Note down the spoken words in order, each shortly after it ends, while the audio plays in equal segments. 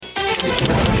The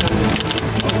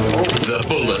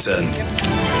Bulletin.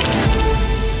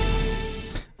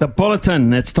 The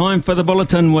Bulletin. It's time for the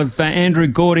Bulletin with Andrew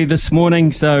Gourdie this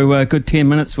morning. So good 10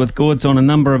 minutes with Gourds on a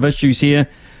number of issues here.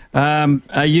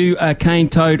 Are you a cane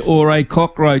toad or a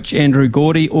cockroach, Andrew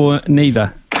Gourdie, or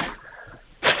neither?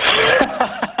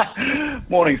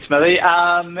 Morning, Smithy.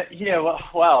 That's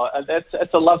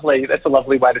a lovely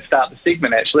way to start the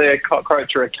segment. Actually, a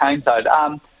cockroach or a cane toad.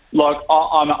 Look,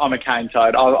 I'm a cane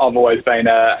toad. I've always been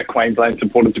a Queensland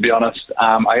supporter, to be honest.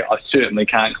 I certainly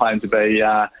can't claim to be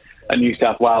a New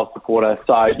South Wales supporter.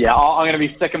 So yeah, I'm going to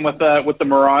be sticking with the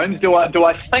Maroons. Do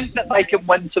I think that they can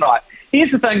win tonight?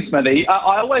 Here's the thing, Smithy.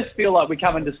 I always feel like we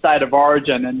come into State of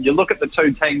Origin and you look at the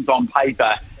two teams on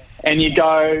paper and you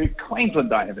go,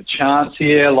 Queensland don't have a chance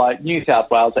here. Like, New South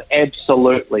Wales are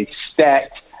absolutely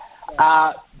stacked.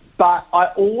 But I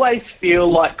always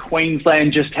feel like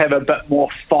Queensland just have a bit more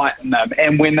fight in them.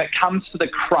 And when it comes to the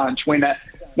crunch, when the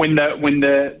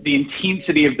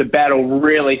intensity of the battle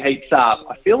really heats up,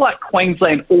 I feel like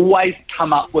Queensland always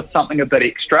come up with something a bit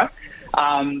extra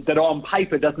that on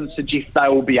paper doesn't suggest they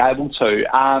will be able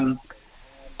to.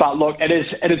 But look, it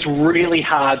is really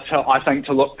hard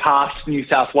to look past New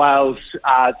South Wales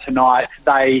tonight.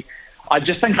 I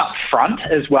just think up front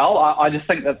as well, I just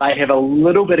think that they have a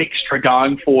little bit extra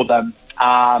going for them.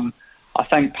 I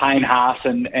think Payne Haas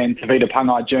and Tavita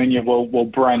Pangai Jr. will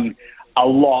bring a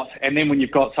lot. And then when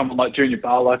you've got someone like Junior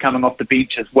Barlow coming off the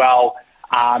bench as well,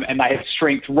 and they have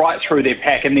strength right through their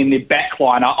pack, and then their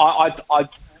backline,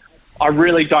 I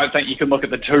really don't think you can look at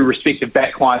the two respective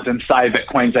backlines and say that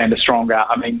Queensland is stronger.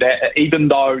 I mean, even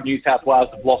though New South Wales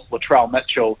have lost Latrell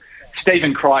Mitchell,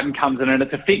 Stephen Crichton comes in and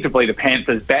it's effectively the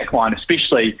Panthers' backline,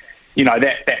 especially,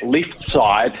 that left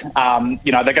side.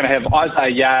 They're going to have Isaiah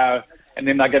Yao, and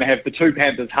then they're going to have the two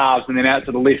Panthers halves, and then out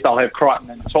to the left they'll have Crichton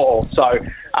and Tall. So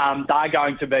they're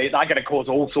going to cause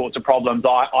all sorts of problems.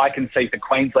 I can see for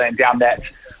Queensland down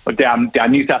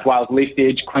New South Wales left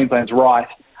edge, Queensland's right.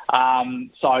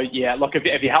 Look,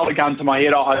 if you held a gun to my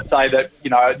head, I'd say that,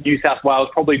 New South Wales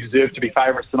probably deserve to be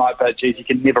favourites tonight, but geez, you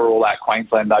can never rule out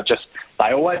Queensland.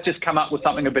 They always just come up with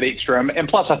something a bit extra. And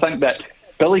plus, I think that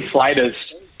Billy Slater's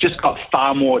just got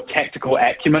far more tactical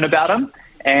acumen about him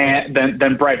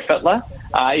than Brad Fittler,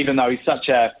 even though he's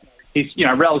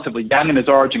relatively young in his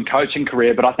Origin coaching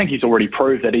career, but I think he's already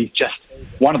proved that he's just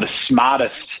one of the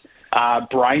smartest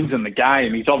brains in the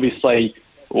game. He's obviously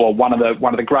one of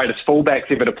the greatest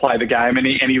fullbacks ever to play the game, and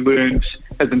he learned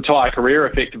his entire career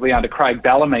effectively under Craig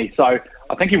Bellamy. So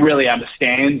I think he really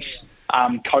understands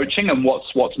coaching and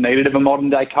what's needed of a modern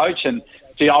day coach. And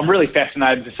I'm really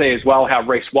fascinated to see as well how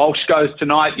Reece Walsh goes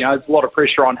tonight. There's a lot of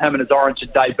pressure on him in his Origin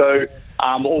debut.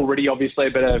 Already, obviously,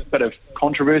 a bit of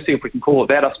controversy, if we can call it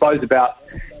that, I suppose, about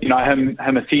him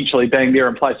essentially being there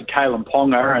in place of Kalen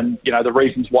Ponga, and the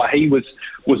reasons why he was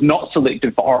not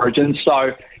selected for Origin.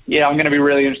 So yeah, I'm going to be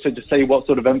really interested to see what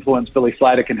sort of influence Billy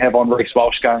Slater can have on Reece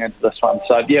Walsh going into this one.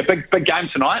 So yeah, big game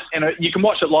tonight, and you can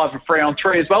watch it live for free on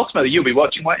 3 as well. Smithy, you'll be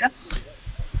watching, won't you?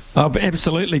 I'm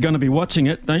absolutely going to be watching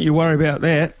it. Don't you worry about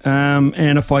that.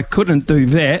 And if I couldn't do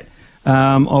that,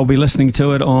 I'll be listening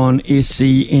to it on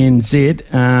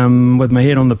SCNZ with my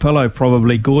head on the pillow,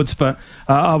 probably, Gourds. But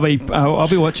I'll be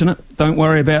watching it. Don't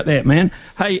worry about that, man.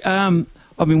 Hey, I've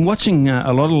been watching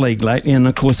a lot of league lately, and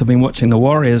of course I've been watching the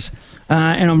Warriors.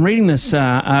 And I'm reading this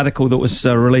article that was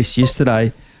released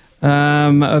yesterday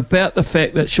about the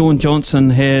fact that Sean Johnson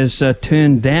has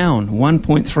turned down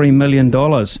 $1.3 million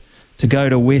to go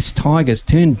to West Tigers.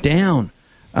 Turned down.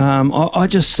 I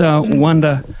just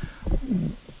wonder,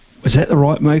 was that the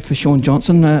right move for Sean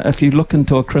Johnson? If you look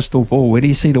into a crystal ball, where do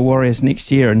you see the Warriors next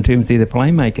year in terms of their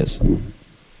playmakers?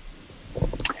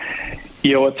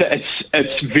 Yeah,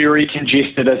 it's very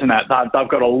congested, isn't it? They've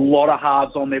got a lot of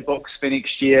halves on their books for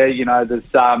next year. There's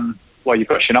you've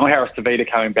got Chanel Harris-Tavita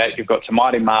coming back. You've got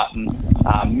Tamati Martin,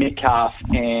 Metcalf,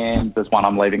 and there's one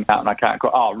I'm leaving out, and I can't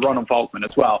call. Oh, Ronald Volkman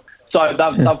as well. So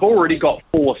they've already got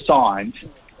 4 signed,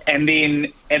 and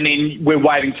then we're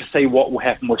waiting to see what will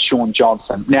happen with Sean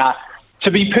Johnson. Now, to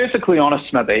be perfectly honest,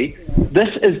 Smithy,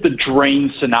 this is the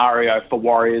dream scenario for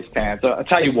Warriors fans. I'll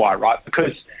tell you why, right?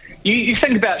 Because you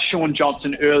think about Sean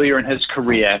Johnson earlier in his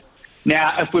career.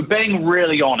 Now, if we're being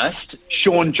really honest,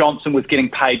 Sean Johnson was getting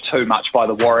paid too much by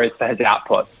the Warriors for his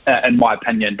output, in my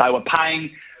opinion. They were paying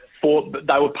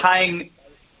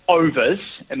overs,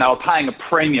 and they were paying a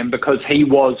premium because he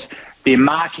was their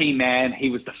marquee man.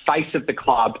 He was the face of the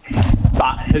club,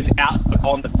 but his output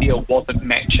on the field wasn't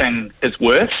matching his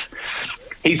worth.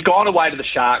 He's gone away to the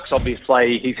Sharks,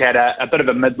 obviously. He's had a bit of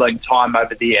a middling time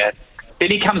over there. Then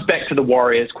he comes back to the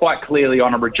Warriors quite clearly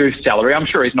on a reduced salary. I'm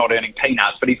sure he's not earning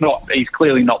peanuts, but he's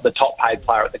clearly not the top paid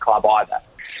player at the club either.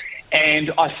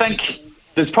 And I think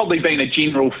there's probably been a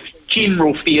general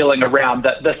feeling around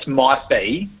that this might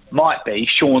be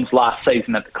Sean's last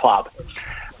season at the club.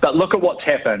 But look at what's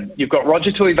happened. You've got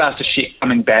Roger Tuivasa-Sheck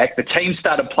coming back. The team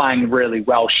started playing really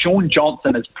well. Sean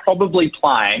Johnson is probably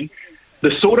playing the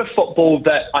sort of football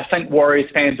that I think Warriors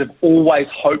fans have always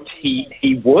hoped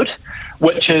he would,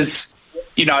 which is,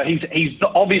 he's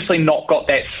obviously not got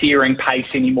that searing pace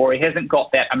anymore. He hasn't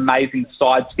got that amazing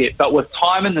sidestep. But with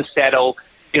time in the saddle,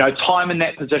 time in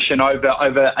that position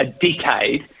over a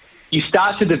decade, you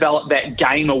start to develop that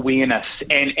game awareness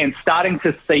and starting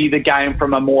to see the game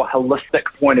from a more holistic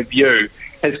point of view.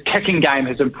 His kicking game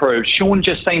has improved. Sean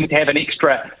just seems to have an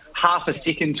extra half a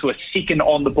second to a second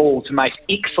on the ball to make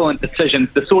excellent decisions,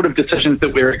 the sort of decisions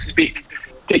that we expect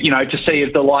to see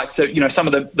of the likes of, some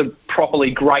of the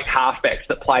properly great halfbacks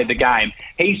that played the game.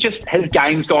 His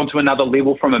game's gone to another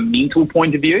level from a mental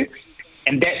point of view,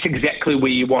 and that's exactly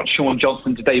where you want Sean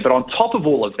Johnson to be. But on top of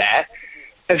all of that,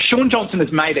 if Sean Johnson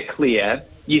has made it clear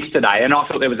yesterday, and I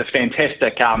thought there was a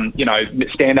fantastic,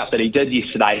 stand-up that he did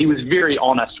yesterday, he was very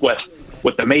honest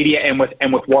with the media and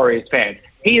with Warriors fans.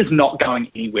 He is not going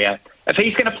anywhere. If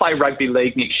he's going to play rugby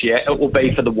league next year, it will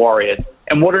be for the Warriors.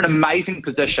 And what an amazing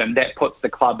position that puts the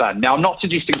club in. Now, I'm not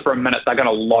suggesting for a minute they're going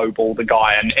to lowball the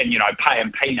guy and pay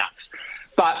him peanuts.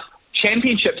 But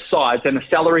championship sides in a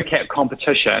salary cap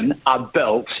competition are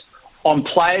built on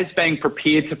players being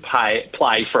prepared to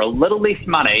play for a little less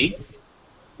money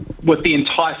with the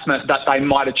enticement that they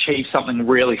might achieve something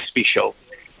really special.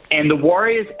 And the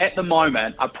Warriors at the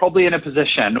moment are probably in a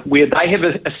position where they have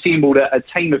assembled a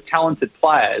team of talented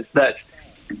players that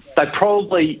they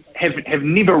probably have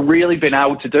never really been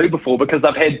able to do before, because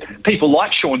they've had people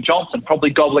like Sean Johnson probably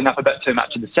gobbling up a bit too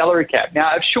much of the salary cap.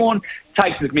 Now, if Sean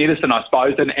takes his medicine, I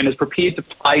suppose, and is prepared to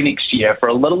play next year for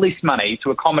a little less money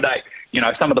to accommodate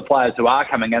some of the players who are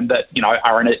coming in that,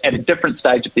 are at a different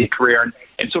stage of their career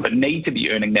and sort of need to be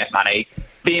earning that money,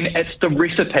 then it's the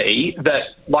recipe that,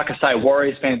 like I say,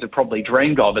 Warriors fans have probably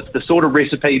dreamed of. It's the sort of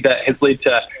recipe that has led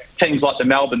to teams like the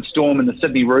Melbourne Storm and the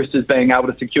Sydney Roosters being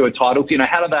able to secure titles.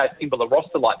 How do they assemble a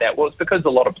roster like that? Well, it's because a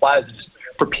lot of players are just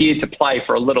prepared to play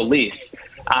for a little less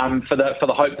for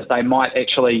the hope that they might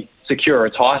actually secure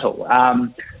a title.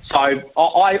 So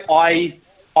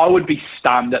I would be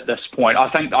stunned at this point. I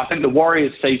think the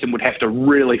Warriors season would have to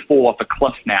really fall off a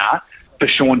cliff now for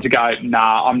Sean to go,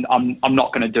 nah, I'm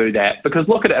not going to do that. Because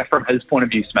look at it from his point of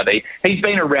view, Smithy. He's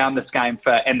been around this game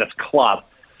and this club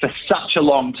for such a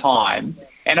long time.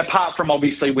 And apart from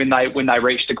obviously when they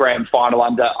reached the grand final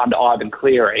under Ivan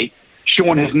Cleary,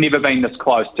 Sean has never been this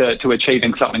close to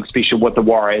achieving something special with the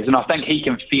Warriors. And I think he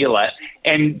can feel it.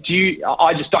 And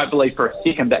I just don't believe for a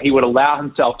second that he would allow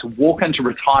himself to walk into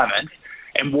retirement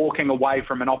and walking away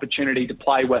from an opportunity to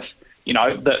play with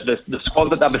the squad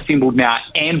that they've assembled now,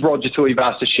 and Roger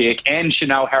Tuivasa-Sheck and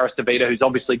Chanel Harris-Tavita, who's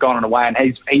obviously gone on away and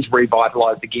he's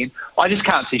revitalised again. I just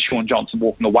can't see Sean Johnson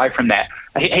walking away from that.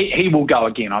 He will go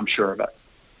again, I'm sure of it.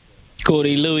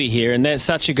 Gourdie, Louis here, and that's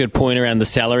such a good point around the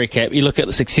salary cap. You look at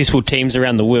the successful teams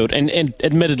around the world, and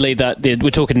admittedly that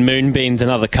we're talking moonbeams and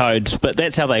other codes, but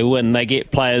that's how they win. They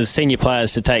get senior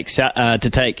players to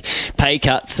take pay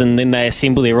cuts, and then they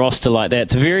assemble their roster like that.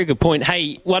 It's a very good point.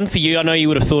 Hey, one for you. I know you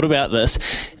would have thought about this.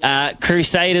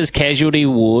 Crusaders casualty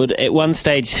ward at one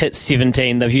stage hit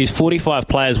 17. They've used 45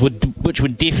 players, which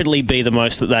would definitely be the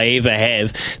most that they ever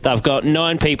have. They've got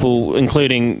 9 people,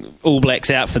 including All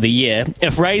Blacks, out for the year.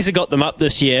 If Razor got them up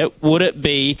this year, would it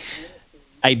be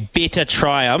a better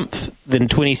triumph than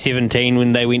 2017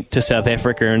 when they went to South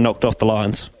Africa and knocked off the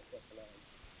Lions?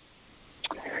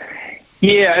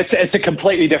 Yeah, it's a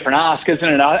completely different ask, isn't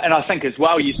it? And I think as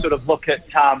well, you sort of look at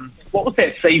what was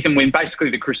that season when basically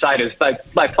the Crusaders they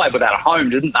played without a home,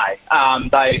 didn't they?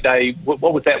 What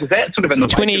was that? Was that sort of in the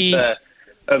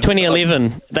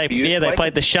 2011. They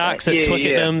played the Sharks at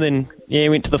Twickenham, then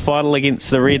went to the final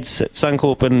against the Reds at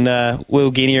Suncorp, and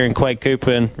Will Genia and Quade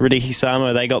Cooper and Radiki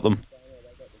Samo, they got them.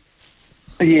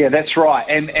 Yeah, that's right,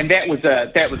 and that was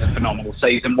a phenomenal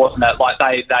season, wasn't it? Like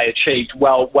they achieved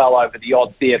well over the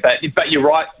odds there. But you're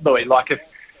right, Louis. Like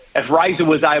if Razor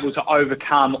was able to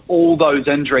overcome all those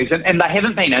injuries, and they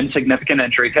haven't been insignificant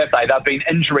injuries, have they? They've been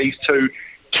injuries to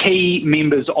key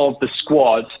members of the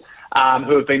squad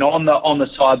who have been on the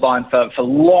sideline for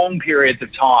long periods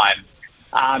of time.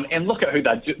 And look at who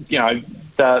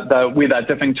where they're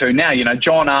dipping to now.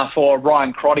 John Arthur,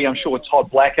 Ryan Crotty. I'm sure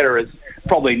Todd Blackadder is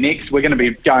probably next. We're going to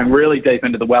be going really deep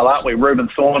into the well, aren't we? Ruben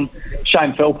Thorne,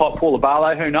 Shane Philpott, Paul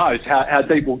Abalo. Who knows how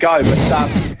deep we'll go?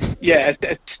 But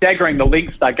it's staggering the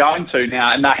lengths they're going to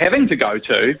now, and they're having to go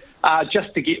to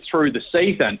just to get through the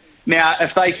season. Now,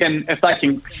 if they can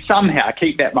somehow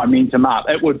keep that momentum up,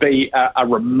 it would be a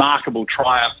remarkable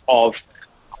triumph of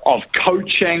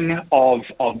coaching, of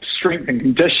strength and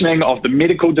conditioning, of the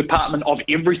medical department, of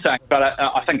everything. But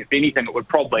I think, if anything, it would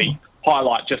probably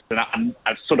highlight just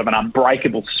a sort of an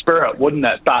unbreakable spirit, wouldn't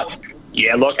it? But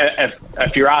yeah, look,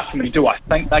 if you're asking me, do I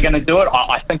think they're going to do it?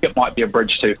 I think it might be a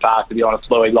bridge too far, to be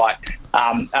honest, Louis.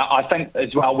 I think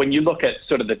as well, when you look at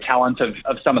sort of the talent of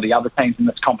some of the other teams in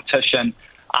this competition,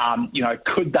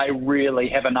 could they really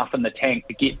have enough in the tank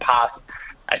to get past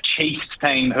a Chiefs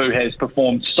team who has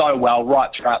performed so well right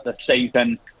throughout the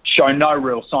season, show no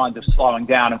real signs of slowing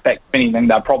down? In fact, if anything,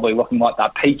 they're probably looking like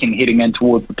they're peaking heading in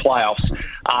towards the playoffs.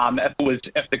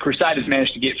 If the Crusaders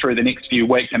managed to get through the next few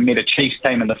weeks and met a Chiefs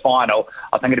team in the final,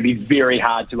 I think it'd be very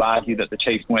hard to argue that the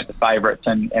Chiefs weren't the favourites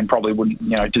and probably wouldn't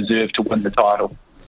deserve to win the title.